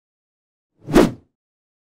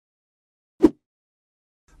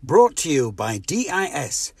Brought to you by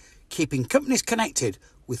DIS, keeping companies connected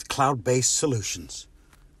with cloud-based solutions.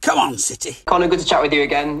 Come on, City. Conor, good to chat with you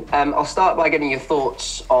again. I'll start by getting your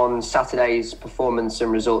thoughts on Saturday's performance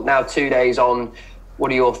and result. Now 2 days on,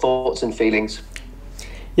 what are your thoughts and feelings?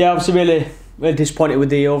 Yeah, obviously really disappointed with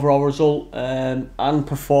the overall result and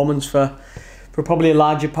performance for probably a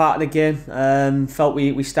larger part of the game. Felt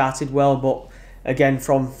we started well, but again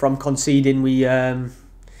from conceding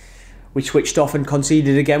we switched off and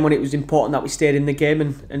conceded again when it was important that we stayed in the game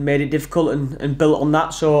and made it difficult and built on that.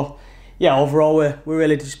 So yeah, overall we're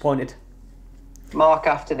really disappointed. Mark,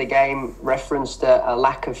 after the game, referenced a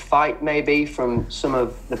lack of fight maybe from some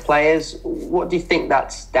of the players. What do you think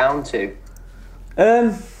that's down to?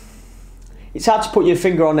 It's hard to put your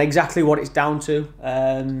finger on exactly what it's down to,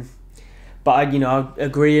 but I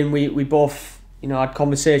agree, and we both had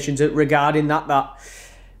conversations regarding that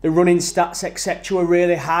the running stats etc were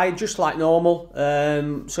really high, just like normal.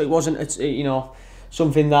 So it wasn't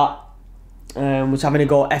something that was having a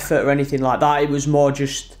go effort or anything like that. It was more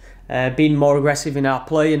just being more aggressive in our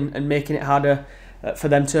play and making it harder for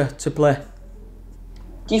them to play.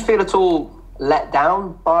 Do you feel at all let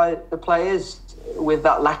down by the players with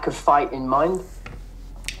that lack of fight in mind?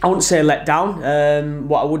 I wouldn't say let down.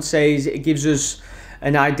 What I would say is it gives us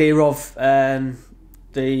an idea of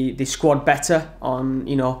the squad better on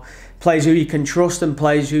players who you can trust and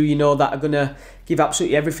players who that are going to give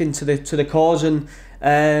absolutely everything to the cause, and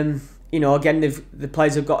again the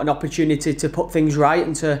players have got an opportunity to put things right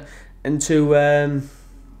and to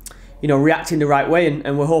react in the right way,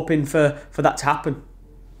 and we're hoping for that to happen.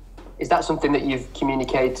 Is that something that you've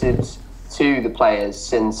communicated to the players,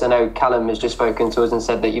 since I know Callum has just spoken to us and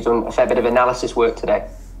said that you've done a fair bit of analysis work today?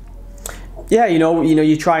 Yeah,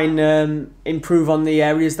 you try and improve on the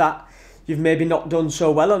areas that you've maybe not done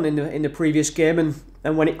so well on in the previous game,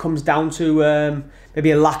 and when it comes down to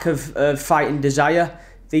maybe a lack of fight and desire,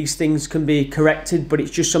 these things can be corrected. But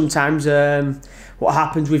it's just sometimes what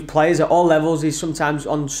happens with players at all levels is sometimes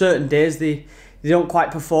on certain days they don't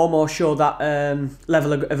quite perform or show that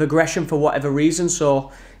level of aggression for whatever reason.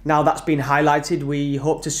 So now that's been highlighted, we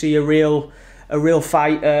hope to see a real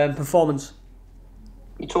fight performance.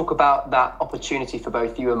 You talk about that opportunity for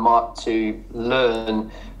both you and Mark to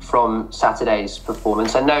learn from Saturday's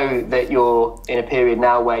performance. I know that you're in a period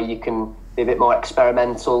now where you can be a bit more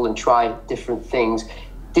experimental and try different things.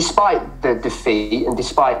 Despite the defeat and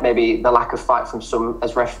despite maybe the lack of fight from some,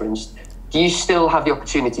 as referenced, do you still have the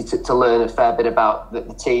opportunity to learn a fair bit about the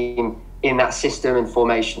team in that system and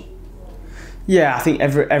formation? Yeah, I think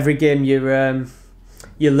every game you're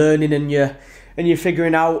learning and you're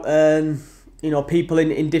figuring out people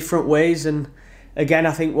in different ways. And again,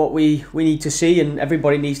 I think what we need to see, and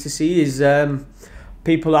everybody needs to see, is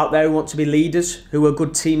people out there who want to be leaders, who are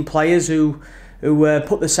good team players, who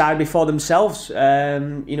put the side before themselves, who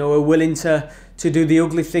are willing to do the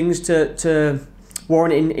ugly things to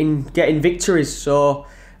warrant in getting victories. So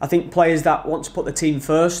I think players that want to put the team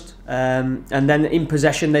first, and then in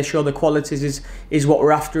possession they show the qualities is what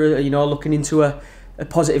we're after, looking into a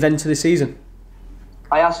positive end to the season.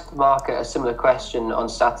 I asked Mark a similar question on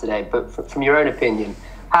Saturday, but from your own opinion,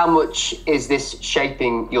 how much is this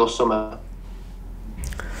shaping your summer?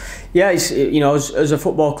 Yeah, it's, as a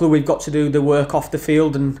football club, we've got to do the work off the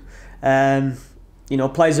field, and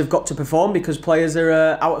players have got to perform because players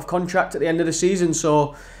are out of contract at the end of the season.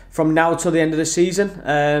 So from now till the end of the season,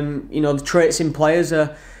 the traits in players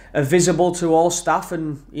are visible to all staff,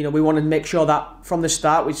 and we want to make sure that from the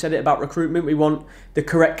start, we said it about recruitment, we want the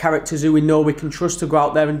correct characters who we know we can trust to go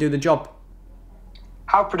out there and do the job.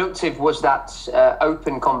 How productive was that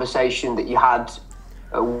open conversation that you had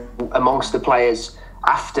amongst the players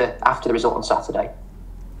after the result on Saturday?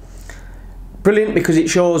 Brilliant, because it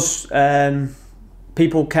shows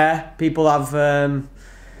people care. People have a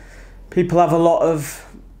lot of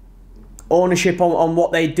ownership on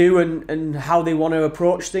what they do and how they want to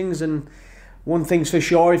approach things. And one thing's for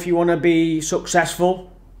sure, if you want to be successful,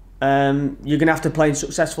 you're going to have to play in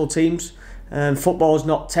successful teams. Football is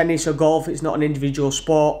not tennis or golf, it's not an individual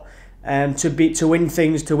sport. To win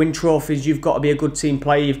things, to win trophies, you've got to be a good team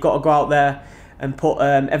player. You've got to go out there and put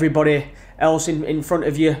everybody else in front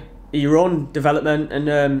of you, your own development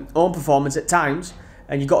and own performance at times,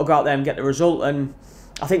 and you've got to go out there and get the result. And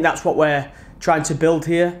I think that's what we're trying to build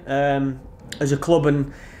here as a club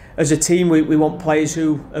and as a team. We want players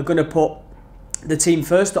who are going to put the team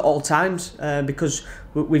first at all times, because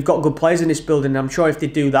we've got good players in this building, and I'm sure if they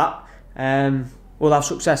do that, we'll have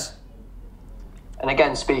success. And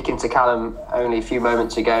again, speaking to Callum only a few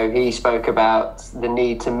moments ago, he spoke about the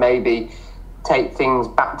need to maybe take things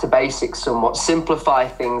back to basics somewhat, simplify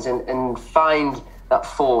things and find that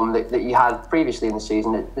form that you had previously in the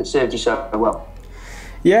season that served you so well.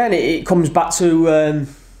 Yeah, and it comes back to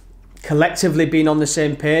collectively being on the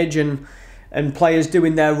same page and players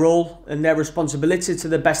doing their role and their responsibility to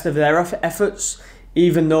the best of their efforts,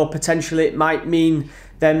 even though potentially it might mean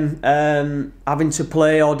them having to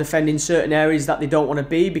play or defend in certain areas that they don't want to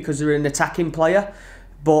be because they're an attacking player.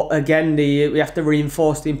 But again, we have to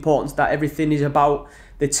reinforce the importance that everything is about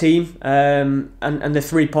the team and the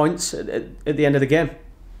 3 points at the end of the game.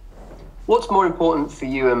 What's more important for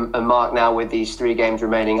you and Mark now with these 3 games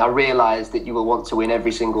remaining? I realise that you will want to win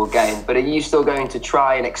every single game, but are you still going to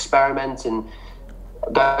try and experiment and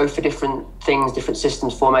go for different things, different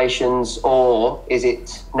systems, formations, or is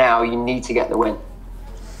it now you need to get the win?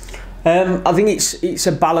 I think it's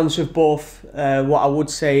a balance of both. What I would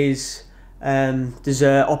say is there's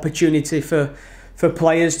an opportunity for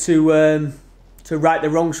players to right the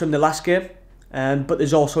wrongs from the last game, but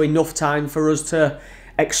there's also enough time for us to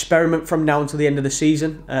experiment from now until the end of the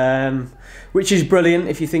season, which is brilliant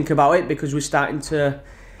if you think about it, because we're starting to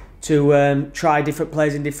try different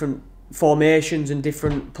players in different formations and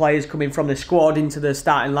different players coming from the squad into the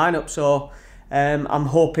starting lineup. So I'm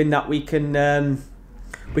hoping that we can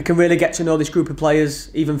really get to know this group of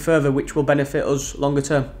players even further, which will benefit us longer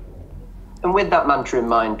term. And with that mantra in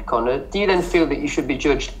mind, Conor, do you then feel that you should be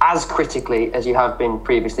judged as critically as you have been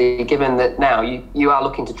previously, given that now you are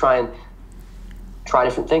looking to try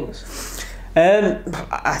different things?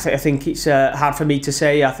 I think it's hard for me to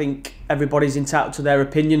say. I think everybody's entitled to their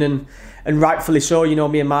opinion, and rightfully so. You know,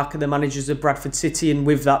 me and Mark are the managers of Bradford City, and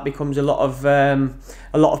with that becomes a lot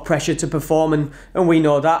of pressure to perform, and we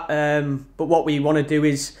know that. But what we want to do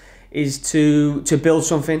is to build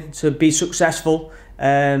something, to be successful,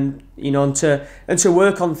 you know, and to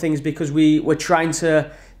work on things, because we're trying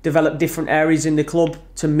to develop different areas in the club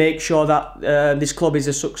to make sure that this club is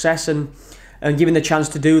a success, and giving the chance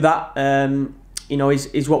to do that, you know,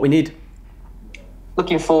 is what we need.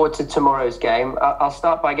 Looking forward to tomorrow's game. I'll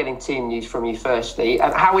start by getting team news from you firstly.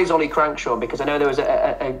 How is Ollie Crankshaw? Because I know there was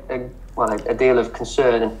a deal of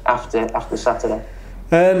concern after Saturday.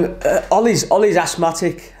 Ollie's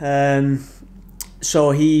asthmatic,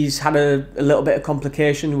 so he's had a little bit of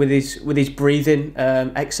complication with his breathing,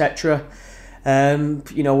 etc.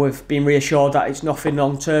 You know, we've been reassured that it's nothing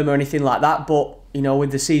long term or anything like that, but you know,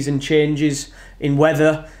 with the season changes in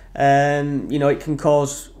weather, you know, it can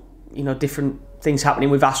cause, you know, different things happening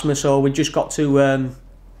with asthma, so we've just got to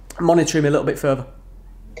monitor him a little bit further.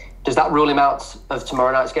 Does that rule him out of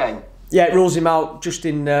tomorrow night's game? Yeah, it rules him out just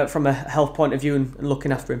in from a health point of view and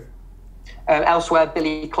looking after him. Elsewhere,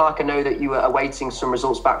 Billy Clark, I know that you were awaiting some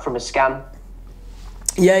results back from a scan.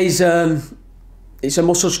 Yeah, he's it's a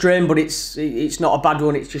muscle strain, but it's not a bad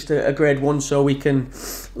one. It's just a grade 1, so we can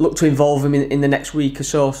look to involve him in the next week or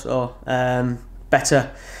so. So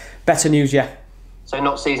better news, yeah. So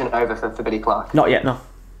not season over for Billy Clark? Not yet, no.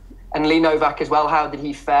 And Lee Novak as well, how did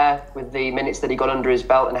he fare with the minutes that he got under his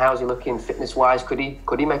belt, and how's he looking fitness-wise? Could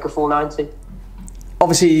he make a full 90?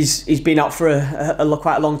 Obviously, he's been out for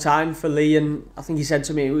quite a long time for Lee, and I think he said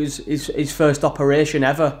to me it was his first operation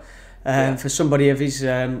ever. For somebody of his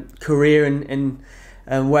career and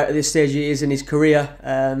where at this stage he is in his career,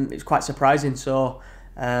 it's quite surprising. So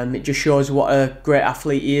it just shows what a great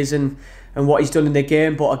athlete he is and what he's done in the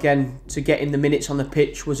game. But again, to get in the minutes on the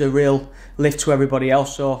pitch was a real lift to everybody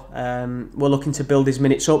else. So we're looking to build his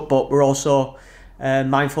minutes up, but we're also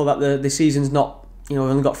mindful that the season's not, you know,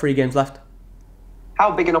 we've only got 3 games left. How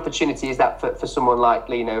big an opportunity is that for someone like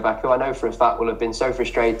Lee Novak, who I know for a fact will have been so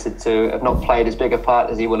frustrated to have not played as big a part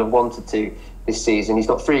as he will have wanted to this season? He's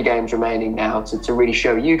got 3 games remaining now to really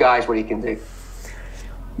show you guys what he can do.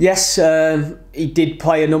 Yes, he did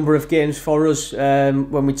play a number of games for us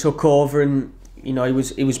when we took over, and you know,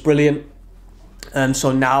 he was brilliant.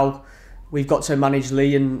 So now we've got to manage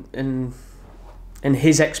Lee and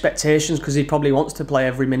his expectations, because he probably wants to play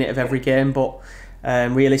every minute of every game, but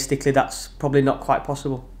realistically that's probably not quite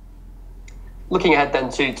possible. Looking ahead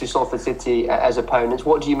then to Salford City as opponents,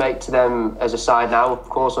 what do you make to them as a side now, of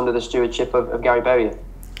course under the stewardship of Gary Bowyer?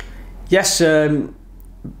 Yes,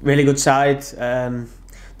 really good side.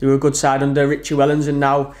 They were a good side under Richie Wellens, and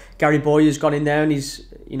now Gary Bowyer's gone in there, and he's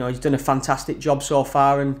done a fantastic job so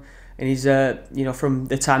far, and he's you know, from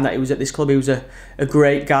the time that he was at this club, he was a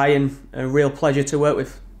great guy and a real pleasure to work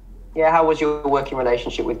with. Yeah, how was your working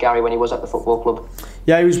relationship with Gary when he was at the football club?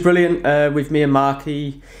 Yeah, he was brilliant with me and Mark.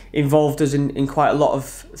 He involved us in quite a lot of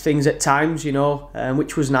things at times, you know,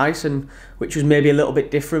 which was nice and which was maybe a little bit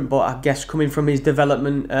different. But I guess coming from his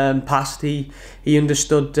development past, he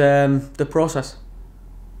understood the process.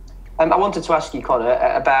 I wanted to ask you, Conor,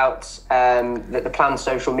 about the planned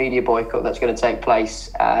social media boycott that's going to take place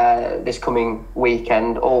this coming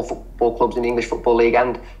weekend. All football clubs in the English Football League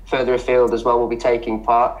and further afield as well will be taking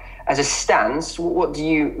part. As a stance, what do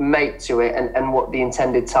you make to it, and what the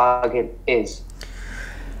intended target is?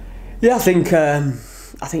 Yeah, I think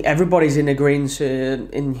everybody's in agreement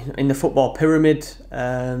in the football pyramid.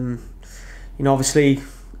 Obviously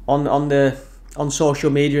on social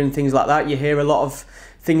media and things like that, you hear a lot of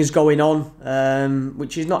things going on,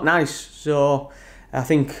 which is not nice. So I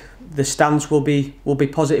think the stance will be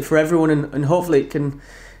positive for everyone, and hopefully it can,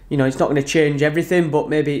 it's not going to change everything, but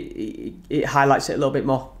maybe it highlights it a little bit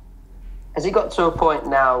more. Has it got to a point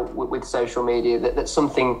now with social media that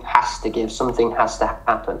something has to give, something has to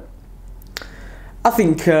happen? I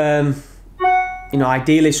think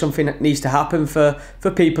ideally something that needs to happen for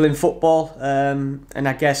people in football, and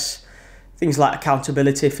I guess things like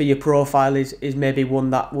accountability for your profile is maybe one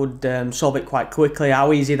that would solve it quite quickly.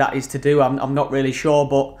 How easy that is to do, I'm not really sure,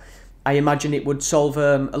 but I imagine it would solve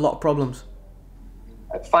a lot of problems.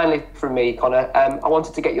 Finally, from me, Conor, I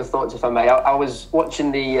wanted to get your thoughts, if I may. I was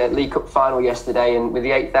watching the League Cup final yesterday, and with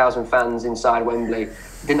the 8,000 fans inside Wembley,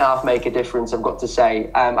 didn't half make a difference, I've got to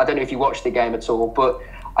say. I don't know if you watched the game at all, but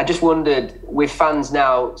I just wondered, with fans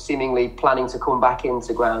now seemingly planning to come back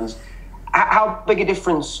into grounds, how big a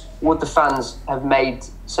difference would the fans have made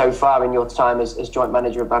so far in your time as joint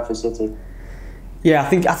manager of Bradford City? Yeah, I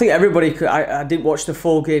think everybody could. I didn't watch the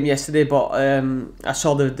full game yesterday, but I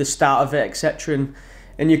saw the start of it, etc.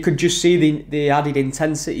 And you could just see the added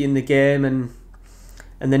intensity in the game and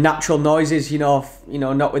the natural noises,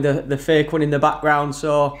 not with the fake one in the background.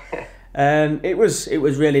 So it was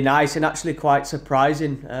really nice and actually quite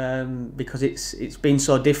surprising, because it's been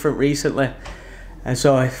so different recently. And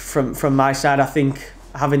so from my side, I think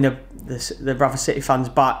having the Bradford City fans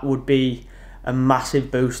back would be a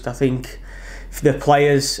massive boost. I think for the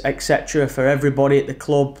players, etc., for everybody at the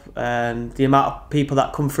club, the amount of people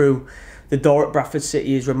that come through the door at Bradford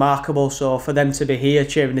City is remarkable. So for them to be here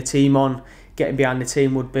cheering the team on, getting behind the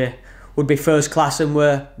team would be first class, and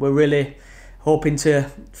we're really hoping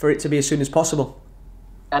for it to be as soon as possible.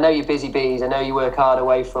 I know you're busy bees, I know you work hard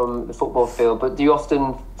away from the football field, but do you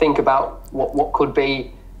often think about what could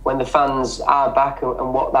be when the fans are back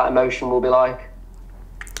and what that emotion will be like?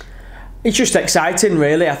 It's just exciting,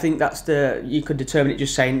 really. I think you could determine it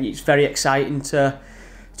just saying it's very exciting to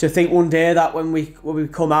think one day that when we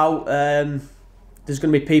come out, there's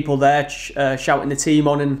going to be people there shouting the team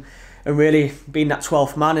on and really being that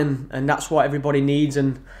 12th man, and that's what everybody needs.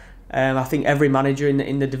 And I think every manager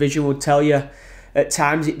in the division would tell you at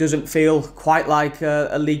times it doesn't feel quite like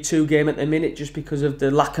a League Two game at the minute, just because of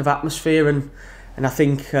the lack of atmosphere. And I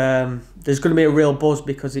think there's going to be a real buzz,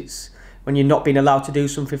 because it's when you're not being allowed to do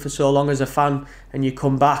something for so long as a fan, and you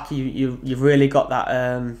come back, you've really got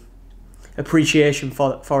that appreciation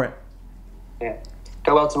for it. Yeah.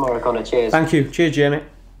 Go well tomorrow, Conor. Cheers. Thank you. Cheers, Jamie.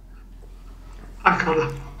 Hi,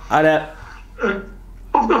 Conor. Hi there.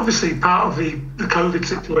 Obviously, part of the COVID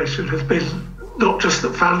situation has been not just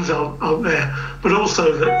that fans aren't there, but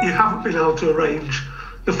also that you haven't been able to arrange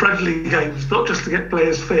the friendly games, not just to get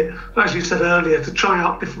players fit, but as you said earlier, to try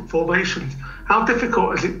out different formations. How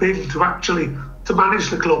difficult has it been to manage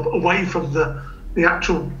the club away from the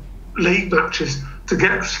actual league matches to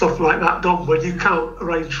get stuff like that done when you can't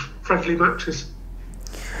arrange friendly matches?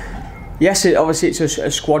 Yes, obviously it's a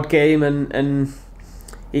squad game, and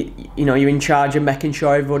you're in charge of making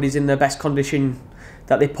sure everybody's in the best condition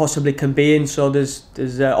that they possibly can be in. So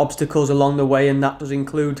there's obstacles along the way, and that does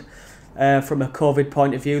include from a COVID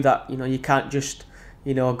point of view that you can't just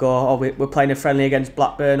go, we're playing a friendly against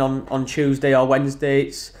Blackburn on Tuesday or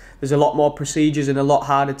Wednesday. There's a lot more procedures and a lot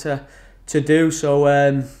harder to do.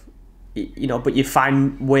 So but you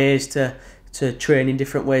find ways to train in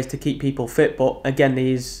different ways to keep people fit. But again,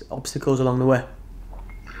 these obstacles along the way.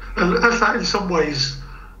 And has that in some ways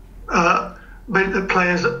meant that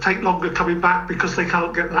players take longer coming back because they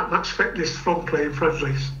can't get that match fitness from playing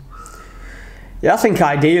friendlies? Yeah, I think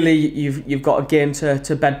ideally you've got a game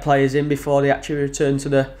to bed players in before they actually return to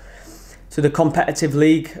the competitive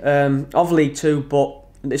league of League Two. But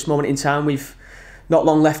at this moment in time, we've not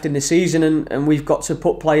long left in the season, and we've got to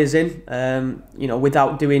put players in,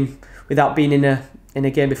 without being in a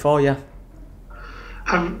game before. Yeah.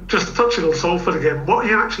 Just touching on Salford again, what are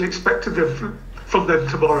you actually expecting from them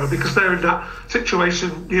tomorrow? Because they're in that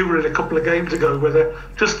situation you were in a couple of games ago, where they're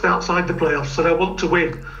just outside the playoffs, so they want to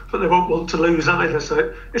win, but they won't want to lose either.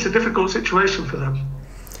 So it's a difficult situation for them.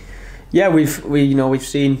 Yeah, we've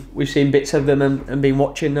seen bits of them and been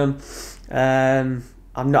watching them.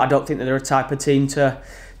 I don't think that they're a type of team to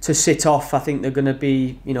sit off. I think they're going to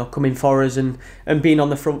be, coming for us and being on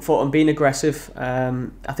the front foot and being aggressive.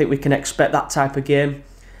 I think we can expect that type of game.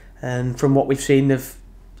 And from what we've seen,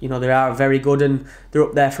 they are very good and they're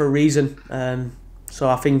up there for a reason. So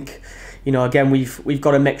I think, again, we've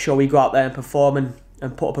got to make sure we go out there and perform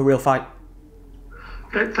and put up a real fight.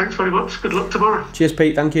 Okay, thanks very much. Good luck tomorrow. Cheers,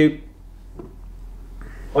 Pete. Thank you.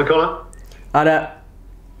 Hi, Conor. Hi there.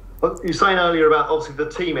 You were saying earlier about obviously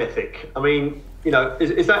the team ethic. I mean,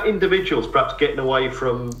 is that individuals perhaps getting away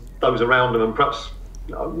from those around them and perhaps,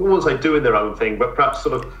 I wouldn't say doing their own thing, but perhaps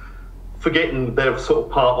sort of forgetting they're sort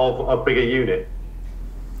of part of a bigger unit?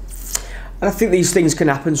 And I think these things can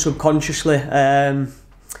happen subconsciously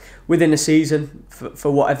within a season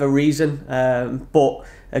for whatever reason. But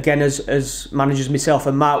again, as managers, myself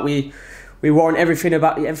and Mark, we warrant everything's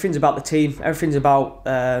about the team. Everything's about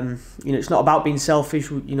it's not about being selfish.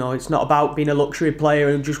 It's not about being a luxury player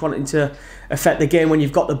and just wanting to affect the game. When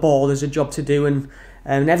you've got the ball, there's a job to do, and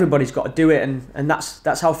everybody's got to do it, and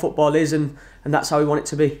that's how football is, and that's how we want it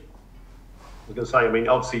to be. I was going to say, I mean,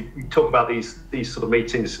 obviously you talk about these sort of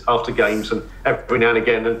meetings after games and every now and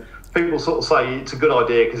again, and people sort of say it's a good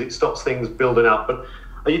idea because it stops things building up. But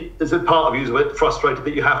is it part of you who's a bit frustrated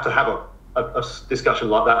that you have to have a discussion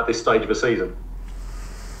like that at this stage of a season?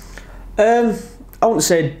 I wouldn't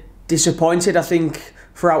say disappointed. I think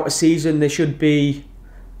throughout a season there should be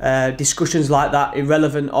discussions like that,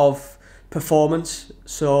 irrelevant of performance.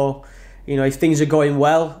 So, if things are going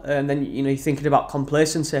well, and then you're thinking about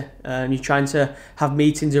complacency, and you're trying to have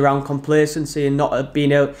meetings around complacency and not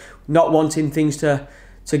wanting things to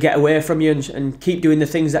get away from you, and keep doing the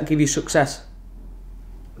things that give you success.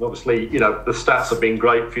 And obviously, the stats have been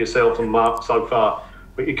great for yourself and Mark so far,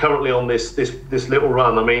 but you're currently on this little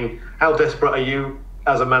run. I mean, how desperate are you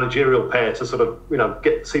as a managerial pair to sort of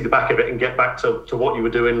see the back of it and get back to what you were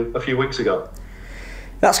doing a few weeks ago?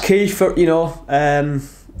 That's key for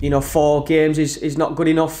 4 games is not good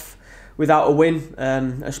enough without a win,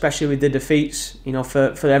 especially with the defeats.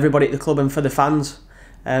 For everybody at the club and for the fans.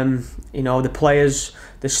 The players,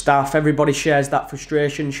 the staff, everybody shares that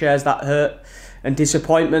frustration, shares that hurt and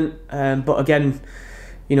disappointment. But again,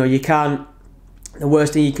 you can't. The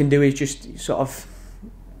worst thing you can do is just sort of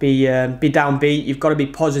be downbeat. You've got to be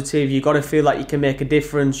positive. You've got to feel like you can make a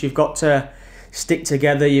difference. You've got to stick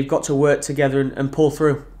together. You've got to work together and pull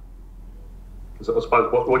through. So I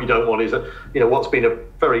suppose what you don't want is that what's been a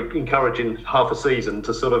very encouraging half a season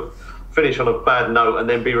to sort of finish on a bad note and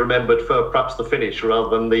then be remembered for perhaps the finish rather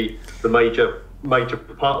than the major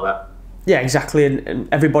part of that. Yeah, exactly, and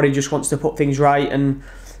everybody just wants to put things right and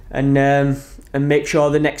make sure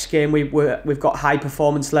the next game we've got high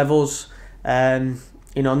performance levels. And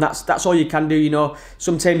that's all you can do.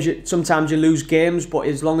 Sometimes you lose games, but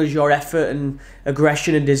as long as your effort and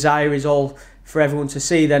aggression and desire is all for everyone to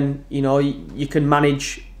see, then you can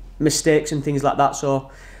manage mistakes and things like that.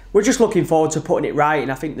 So we're just looking forward to putting it right,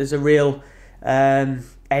 and I think there's a real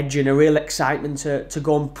edge and a real excitement to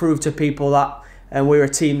go and prove to people that we're a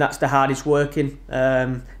team that's the hardest working,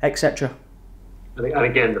 etc. And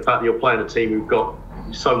again, the fact that you're playing a team who've got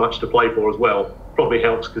so much to play for as well probably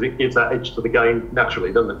helps because it gives that edge to the game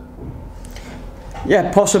naturally, doesn't it?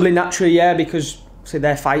 Yeah, possibly naturally, yeah, because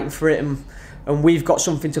they're fighting for it and we've got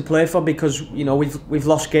something to play for because we've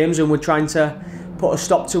lost games and we're trying to put a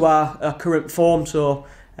stop to our current form. So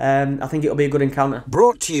I think it'll be a good encounter.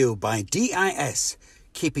 Brought to you by DIS,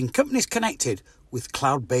 keeping companies connected with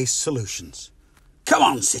cloud-based solutions. Come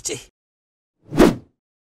on, City.